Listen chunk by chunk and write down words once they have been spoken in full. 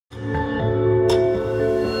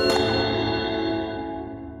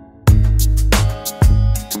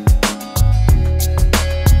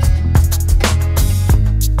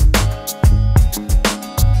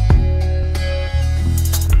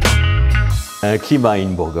Climat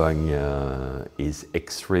in Bourgogne is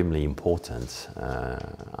extremely important.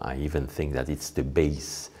 I even think that it's the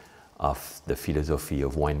base of the philosophy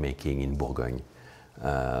of winemaking in Bourgogne.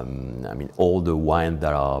 I mean, all the wines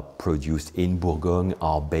that are produced in Bourgogne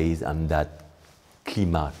are based on that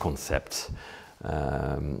climat concept,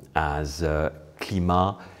 as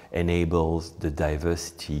climat enables the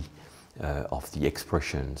diversity of the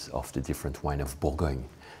expressions of the different wine of Bourgogne.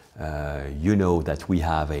 You know that we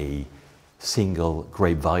have a single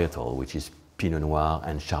grape varietal, which is Pinot Noir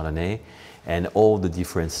and Chardonnay, and all the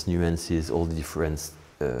different nuances, all the difference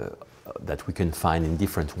that we can find in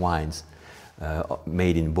different wines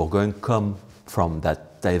made in Bourgogne come from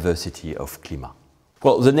that diversity of Climat.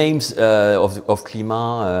 Well, the names of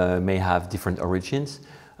Climat may have different origins.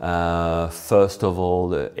 First of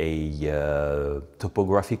all, a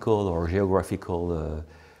topographical or geographical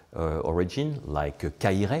origin, like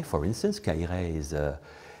Cailleret, for instance. Cailleret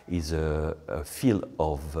is a field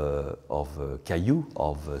of cailloux,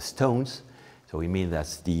 of stones. So it means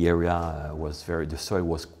that the area the soil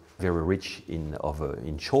was very rich in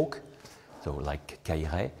chalk, so like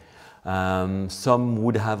Cailleret. Some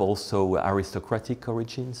would have also aristocratic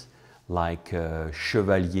origins, like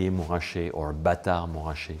Chevalier-Montrachet or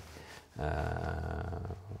Bâtard-Montrachet,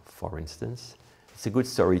 for instance. It's a good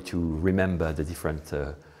story to remember the different,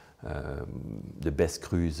 the best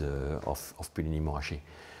crus of Puligny-Montrachet.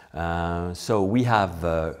 So we have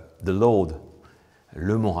the Lord,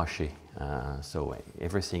 Le Montrachet. So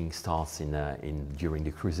everything starts during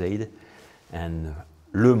the Crusade, and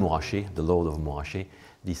Le Montrachet, the Lord of Montrachet,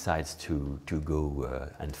 decides to go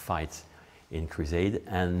and fight in Crusade,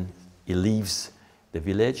 and he leaves the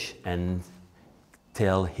village and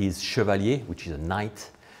tells his chevalier, which is a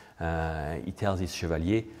knight, he tells his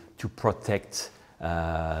chevalier to protect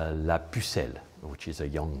La Pucelle, which is a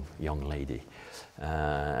young lady.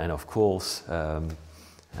 And of course,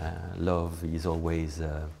 love is always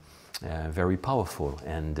very powerful,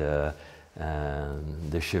 and the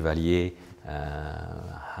chevalier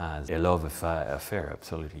has a love affair,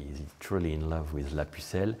 absolutely. He's truly in love with La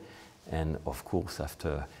Pucelle, and of course, after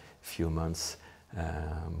a few months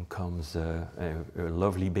comes a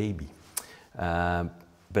lovely baby.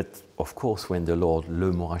 But of course, when the Lord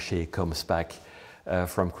Le Montrachet comes back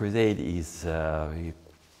from Crusade, he's a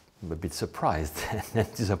bit surprised and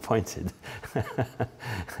disappointed.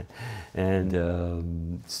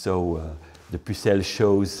 And so the Pucelle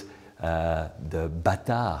shows the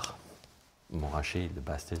Bâtard Montrachet, the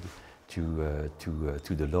bastard, to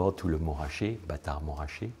the Lord, to Le Montrachet, Bâtard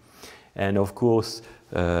Montrachet. And of course,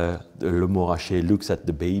 Le Montrachet looks at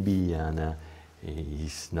the baby and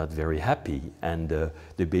he's not very happy. And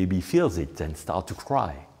the baby feels it and starts to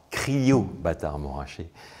cry. Criot, Bâtard Montrachet.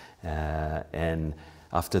 And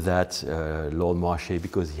after that, Lord Montrachet,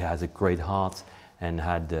 because he has a great heart and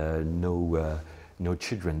had no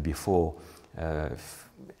children before,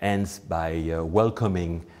 ends by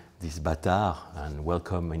welcoming this Bâtard, and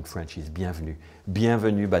welcome in French is bienvenue.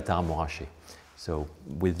 Bienvenue, Bâtard Montrachet. So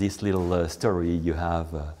with this little story, you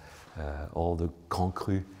have all the Grand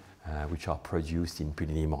Cru which are produced in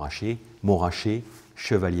Puligny-Montrachet, Montrachet,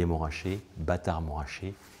 Chevalier-Montrachet,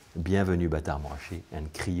 Bâtard-Montrachet, Bienvenue Bâtard-Montrachet,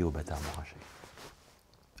 and Criot Bâtard-Montrachet.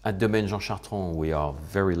 At Domaine Jean Chartron, we are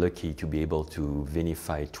very lucky to be able to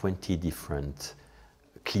vinify 20 different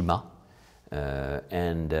climats,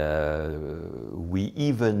 and we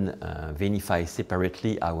even vinify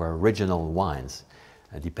separately our regional wines,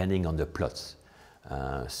 depending on the plots.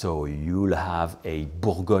 So you'll have a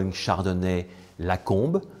Bourgogne Chardonnay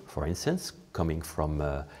Lacombe, for instance, coming from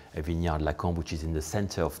a vineyard Lacombe, which is in the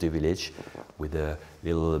center of the village, with a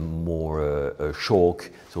little more chalk,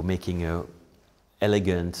 so making a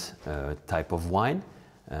elegant type of wine,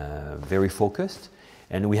 very focused.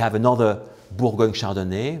 And we have another Bourgogne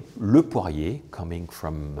Chardonnay, Le Poirier, coming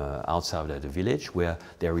from outside of the village, where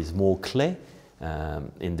there is more clay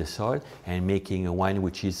in the soil, and making a wine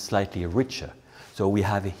which is slightly richer. So we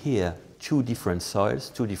have here two different soils,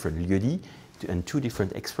 two different lieux-dits, and two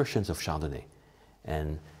different expressions of Chardonnay.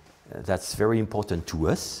 And that's very important to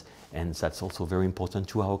us, and that's also very important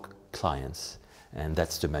to our clients. And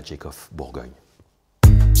that's the magic of Bourgogne.